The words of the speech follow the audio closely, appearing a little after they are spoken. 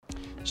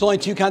There's only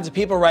two kinds of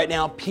people right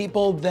now.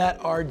 People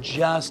that are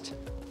just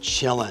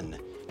chilling,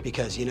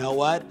 because you know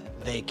what?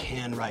 They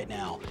can right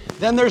now.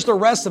 Then there's the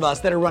rest of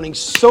us that are running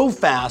so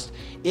fast,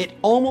 it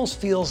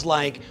almost feels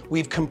like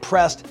we've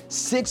compressed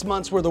 6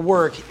 months worth of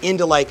work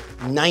into like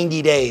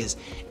 90 days.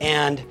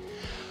 And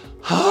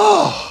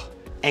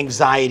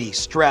anxiety,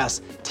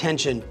 stress,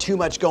 tension, too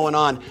much going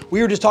on.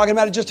 We were just talking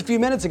about it just a few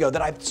minutes ago,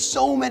 that I have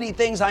so many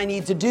things I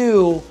need to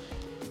do.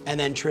 And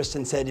then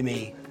Tristan said to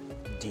me,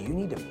 do you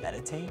need to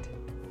meditate?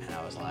 And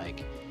I was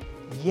like,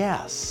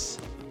 yes.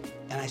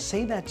 And I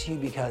say that to you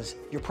because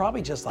you're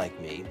probably just like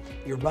me.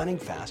 You're running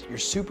fast, you're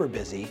super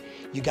busy,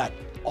 you got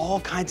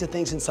all kinds of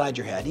things inside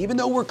your head. Even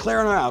though we're clear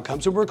on our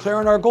outcomes and we're clear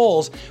on our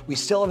goals, we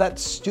still have that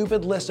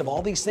stupid list of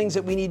all these things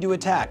that we need to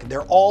attack.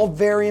 They're all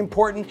very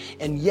important,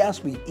 and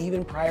yes, we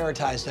even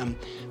prioritize them,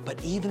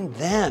 but even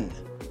then,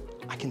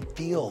 I can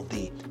feel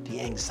the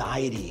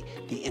anxiety,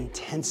 the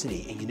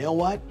intensity, and you know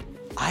what?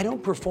 I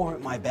don't perform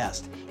at my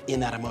best in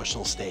that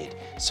emotional state.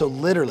 So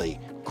literally,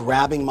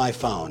 grabbing my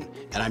phone,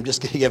 and I'm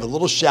just gonna give a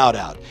little shout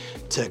out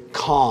to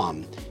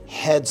Calm,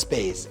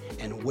 Headspace,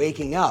 and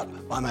Waking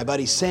Up by my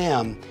buddy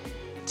Sam,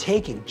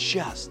 taking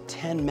just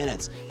 10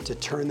 minutes to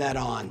turn that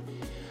on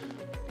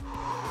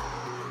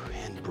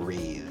and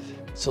breathe.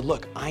 So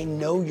look, I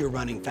know you're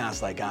running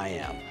fast like I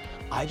am.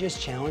 I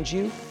just challenge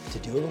you to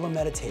do a little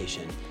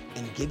meditation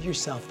and give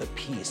yourself the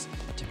peace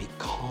to be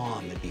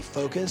calm and be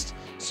focused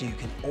so you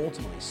can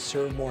ultimately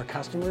serve more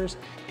customers.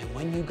 And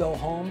when you go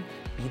home,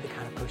 be the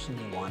kind of person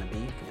you want to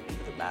be for the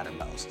people that matter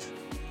most.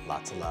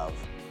 Lots of love,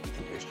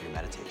 and here's your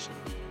meditation.